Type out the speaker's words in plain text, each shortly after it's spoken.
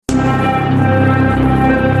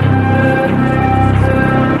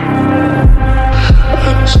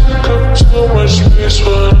face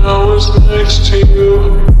when I was next to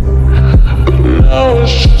you, but now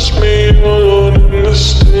it's just me alone in the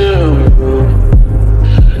stand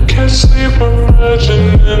room. Can't sleep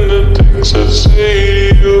imagining the things I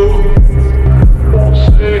say to you.